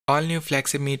All new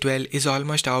flagship Mi 12 is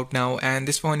almost out now, and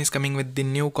this phone is coming with the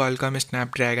new Qualcomm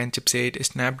Snapdragon chipset,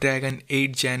 Snapdragon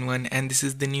 8 Gen 1, and this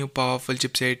is the new powerful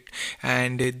chipset.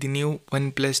 And the new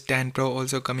OnePlus 10 Pro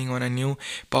also coming on a new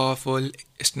powerful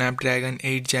Snapdragon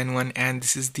 8 Gen 1, and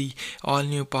this is the all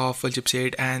new powerful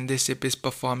chipset, and this chip is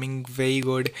performing very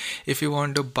good. If you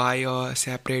want to buy a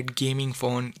separate gaming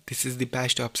phone, this is the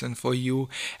best option for you,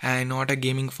 and not a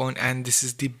gaming phone, and this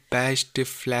is the best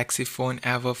flagship phone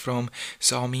ever from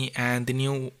Xiaomi. And the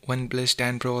new OnePlus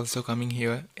 10 Pro also coming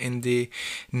here in the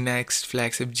next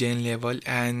flagship gen level.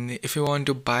 And if you want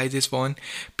to buy this phone,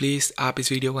 please आप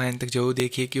इस video को and तक जरूर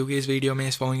देखिए, क्योंकि इस video में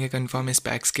इस फ़ोन के कंफर्म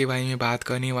स्पेक्स के बारे में बात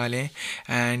करने वाले हैं।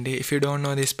 And if you don't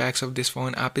know the specs of this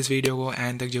phone, आप इस वीडियो को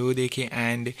एंड तक जरूर देखिए।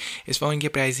 एंड इस फ़ोन के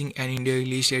pricing and India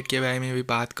release date के बारे में भी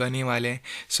बात करने वाले हैं।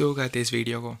 सो करते हैं इस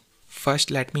वीडियो को।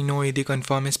 First, let me know the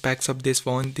confirmed specs of this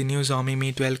phone. The new Xiaomi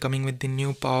Mi 12 coming with the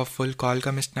new powerful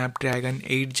Qualcomm Snapdragon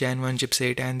 8 Gen 1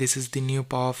 chipset, and this is the new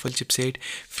powerful chipset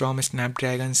from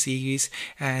Snapdragon series,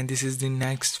 and this is the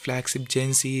next flagship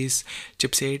Gen series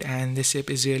chipset, and this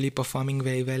chip is really performing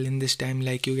very well in this time.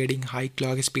 Like, you're getting high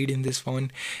clock speed in this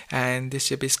phone, and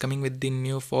this chip is coming with the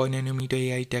new 4nm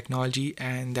AI technology,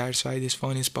 and that's why this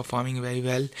phone is performing very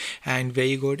well and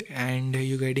very good. And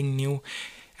you're getting new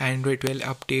Android 12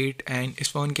 update, and इस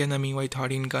phone के अंदर MIUI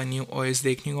 13 का new OS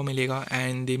देखने को मिलेगा।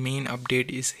 And the main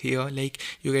update is here, like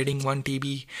you getting 1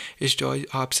 TB storage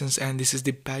options, and this is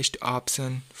the best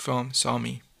option from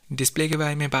Xiaomi। Display के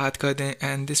बारे में बात करते हैं,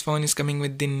 and this phone is coming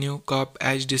with the new curve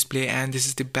as display, and this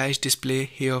is the best display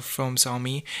here from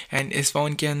Xiaomi। And इस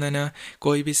phone के अंदर ना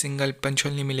कोई भी सिंगल पंच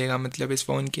होल नहीं मिलेगा, मतलब इस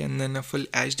फ़ोन के अंदर ना फुल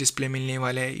एज डिस्प्ले मिलने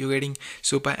वाला है। You getting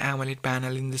super AMOLED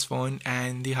panel in this phone,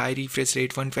 and the high refresh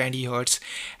rate 120 hertz.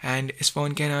 And इस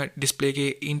फ़ोन के ना डिस्प्ले के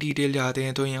इन डिटेल जाते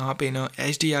हैं तो यहाँ पे ना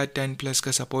HDR10+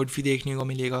 का सपोर्ट भी देखने को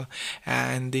मिलेगा।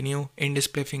 And the new in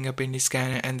display fingerprint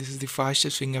scanner, and this is the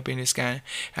fastest fingerprint scanner,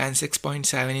 and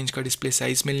 6.7 inch का डिस्प्ले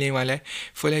साइज़ मिलने वाला है।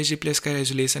 फुल HD+ का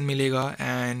रेजोल्यूशन मिलेगा,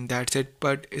 एंड दैट्स इट।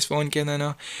 बट इस फ़ोन के अंदर ना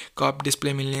कर्व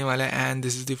डिस्प्ले मिलने वाला है, and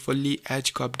this is the fully as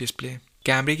curve display.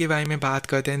 कैमरे के बारे में बात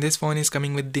करते हैं, this phone is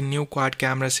coming with the new quad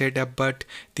camera setup, but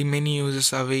the many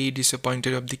users are very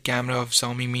disappointed of the camera off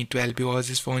Xiaomi Mi 12 because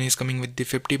this phone is coming with the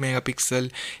 50 megapixel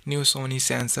new Soni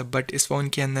sensor. But इस phone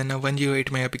के अंदर ना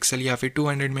 108 megapixel या फिर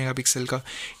 200 megapixel का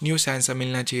new sensor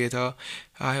मिलना चाहिए था।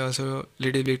 I also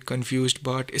little bit confuse,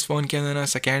 but इस फ़ोन के अंदर ना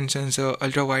second sensor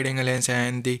ultra wide angle lens है,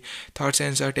 and the third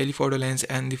sensor telephoto lens,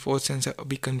 and the fourth sensor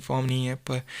अभी कंफर्म नहीं है।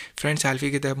 पर फ्रंट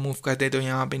सेल्फी की तरफ मूव करते हैं तो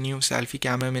यहाँ पे न्यू सेल्फी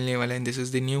कैमरा मिलने वाला है। This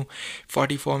is the new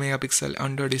 44 megapixel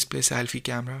under display selfie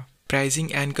camera.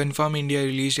 Pricing and confirm India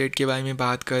release date के बारे में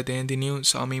बात करते हैं। The new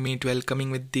Xiaomi Mi 12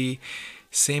 coming with the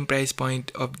same price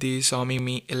point of the Xiaomi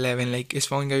Mi 11, like इस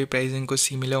फ़ोन का भी pricing को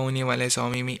सिमिलर होने वाला है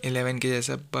Xiaomi Mi 11 के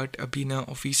जैसा, बट अभी ना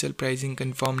ऑफिशियल प्राइसिंग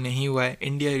कंफर्म नहीं हुआ है।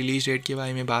 इंडिया रिलीज डेट के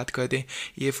बारे में बात करते हैं,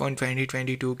 ये फ़ोन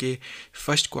 2022 के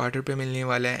फर्स्ट क्वार्टर पे मिलने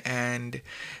वाला है, एंड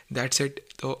दैट्स इट।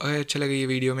 तो अगर अच्छा लगे ये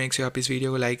वीडियो में, आप इस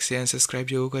वीडियो को लाइक शेयर एंड सब्सक्राइब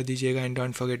जरूर कर दीजिएगा, and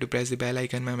don't forget to press the bell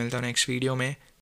icon. मैं मिलता हूँ नेक्स्ट वीडियो में।